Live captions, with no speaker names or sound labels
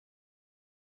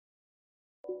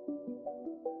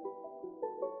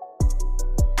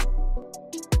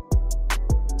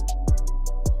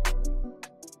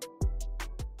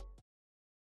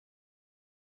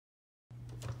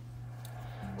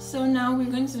So now we're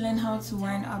going to learn how to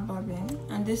wind our bobbin,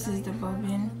 and this is the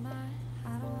bobbin.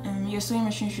 Your sewing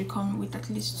machine should come with at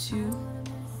least 2,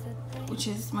 which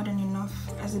is more than enough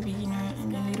as a beginner,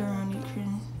 and then later on you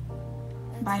can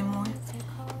buy more.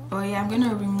 But yeah, I'm going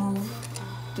to remove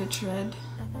the thread,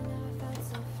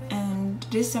 and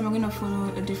this time I'm going to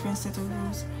follow a different set of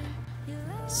rules.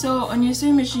 So on your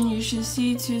sewing machine you should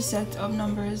see 2 sets of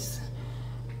numbers.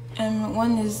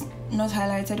 One is not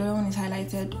highlighted, the other one is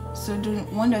highlighted. So the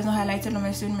one that's not highlighted on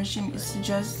my sewing machine is to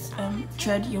just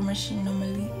thread your machine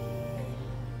normally,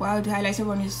 while the highlighted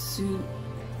one is to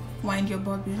wind your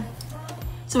bobbin.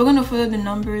 So we're going to follow the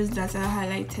numbers that are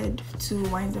highlighted to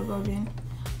wind the bobbin.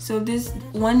 So this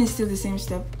one is still the same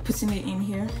step, putting it in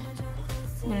here.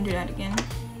 I'm going to do that again.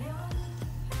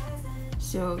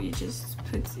 So you just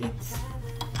put it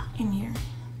in here,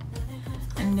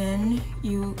 and then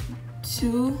you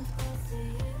 2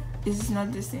 is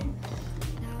not the same.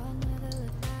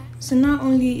 So not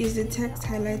only is the text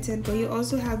highlighted, but you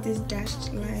also have these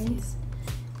dashed lines,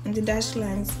 and the dashed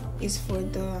lines is for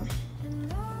the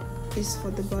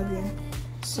bobbin.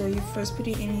 So you first put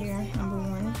it in here, number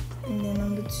 1, and then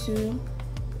number 2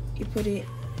 you put it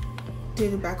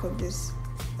through the back of this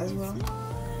as well,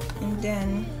 and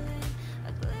then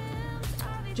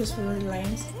just follow the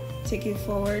lines. Take it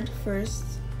forward first,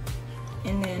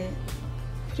 and then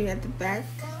put it at the back,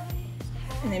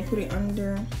 and then put it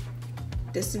under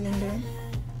the cylinder.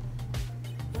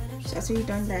 So after you've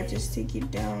done that, just take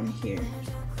it down here.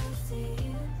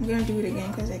 I'm gonna do it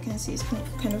again because I can see it's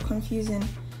kind of confusing.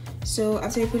 So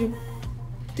after you put it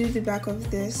through the back of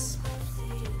this,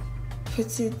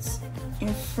 put it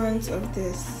in front of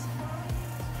this,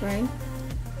 right?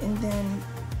 And then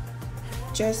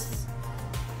just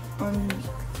on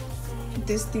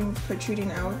this thing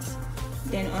protruding out,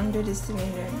 then under the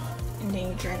cylinder, and then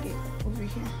you drag it over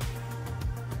here.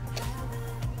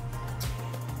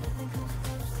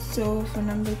 So for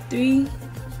number 3,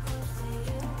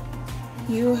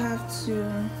 you have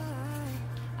to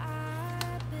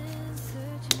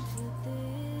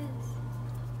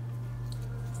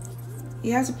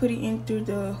put it in through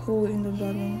the hole in the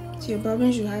bobbin. So your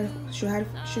bobbin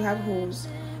should have holes.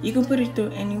 You can put it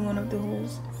through any one of the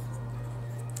holes.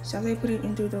 So after you put it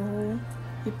into the hole,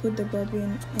 you put the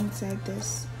bobbin inside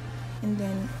this, and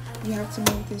then you have to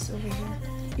move this over here.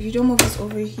 If you don't move this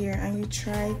over here and you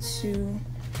try to,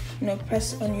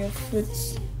 press on your foot,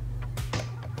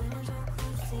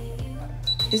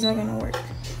 it's not gonna work.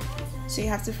 So you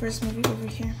have to first move it over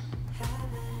here.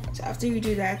 So after you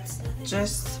do that,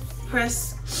 just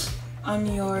press on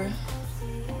your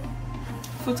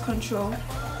foot control,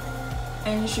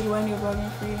 and you should wind your bobbin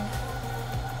free.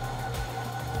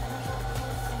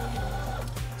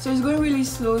 So it's going really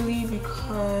slowly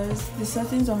because the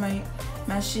settings on my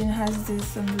machine has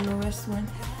this on the lowest one.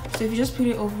 So if you just put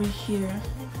it over here,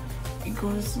 it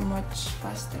goes much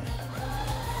faster.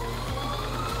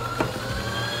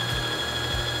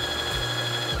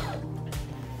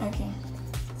 Okay.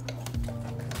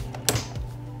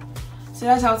 So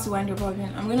that's how to wind your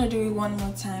bobbin. I'm gonna do it one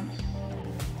more time.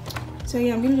 So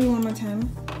yeah, I'm gonna do it one more time,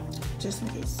 just in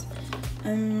case.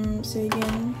 So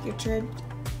again, your thread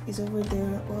is over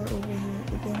there or over here,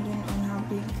 depending on how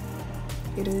big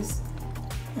it is.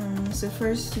 So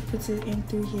first you put it in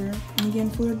through here, and again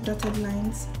follow dotted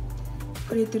lines.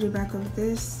 Put it through the back of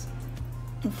this,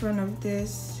 in front of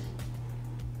this,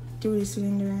 through the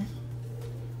cylinder.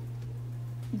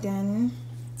 Then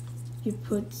you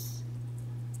put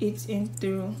it in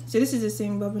through. So this is the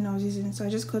same bobbin I was using, so I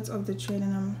just cut off the thread,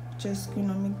 and I'm just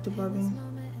gonna make the bobbin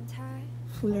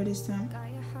fuller this time.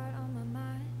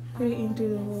 Put it into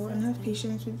the hole, and have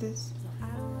patience with this.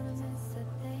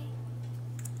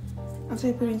 After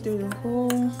I put it through the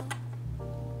hole,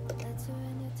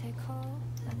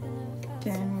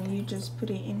 then you just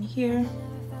put it in here.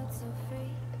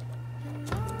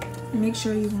 Make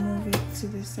sure you move it to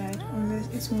the side, unless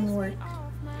it won't work.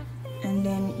 And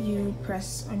then you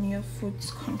press on your foot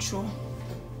control.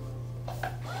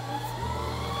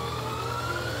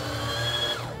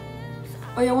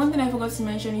 Oh yeah, one thing I forgot to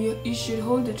mention, you should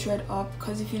hold the thread up,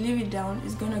 because if you leave it down,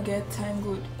 it's gonna get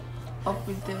tangled up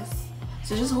with this.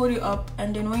 So just hold it up,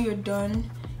 and then when you're done,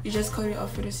 you just cut it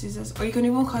off with the scissors, or you can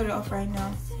even cut it off right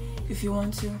now if you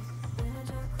want to.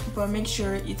 But make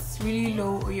sure it's really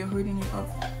low or you're holding it up.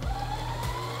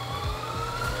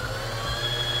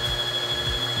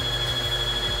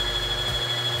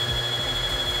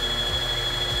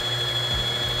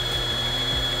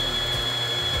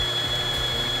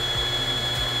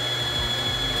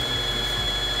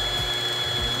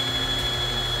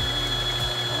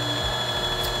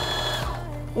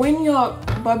 when your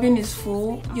bobbin is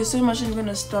full, your sewing machine is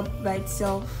gonna stop by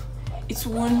itself. It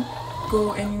won't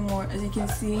go anymore. As you can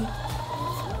see,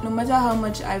 no matter how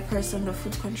much I press on the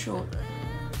foot control,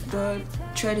 the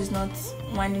thread is not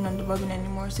winding on the bobbin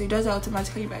anymore. So it does it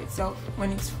automatically by itself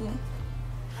when it's full.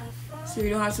 So you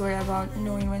don't have to worry about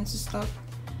knowing when to stop.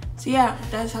 So yeah,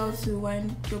 that's how to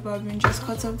wind your bobbin. Just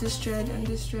cut off this thread and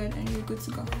this thread and you're good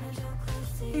to go.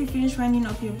 When you finish winding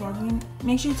up your bobbin,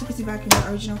 make sure to put it back in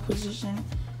the original position,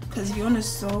 because if you want to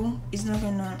sew, it's not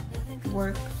gonna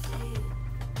work.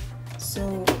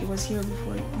 So it was here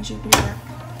before. Make sure you put it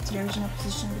back to the original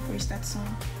position before you start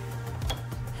sewing.